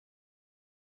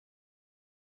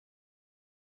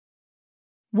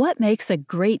What makes a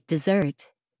great dessert?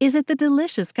 Is it the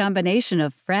delicious combination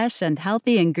of fresh and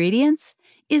healthy ingredients?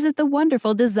 Is it the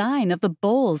wonderful design of the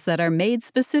bowls that are made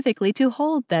specifically to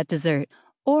hold that dessert?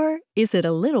 Or is it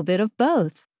a little bit of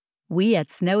both? We at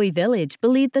Snowy Village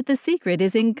believe that the secret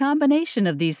is in combination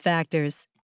of these factors.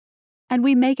 And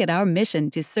we make it our mission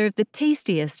to serve the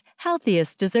tastiest,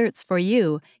 healthiest desserts for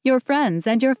you, your friends,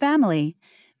 and your family.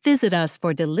 Visit us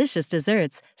for delicious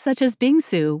desserts such as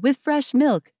bingsu with fresh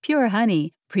milk, pure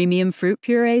honey, premium fruit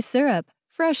puree syrup,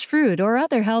 fresh fruit or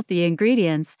other healthy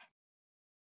ingredients,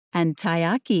 and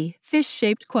taiyaki,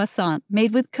 fish-shaped croissant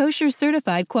made with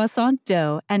kosher-certified croissant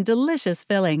dough and delicious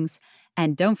fillings.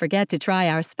 And don't forget to try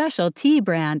our special tea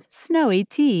brand, Snowy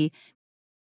Tea,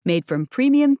 made from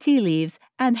premium tea leaves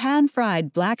and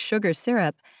hand-fried black sugar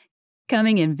syrup,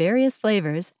 coming in various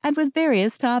flavors and with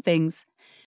various toppings.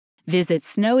 Visit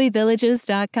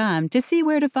snowyvillages.com to see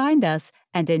where to find us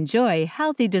and enjoy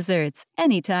healthy desserts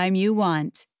anytime you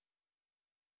want.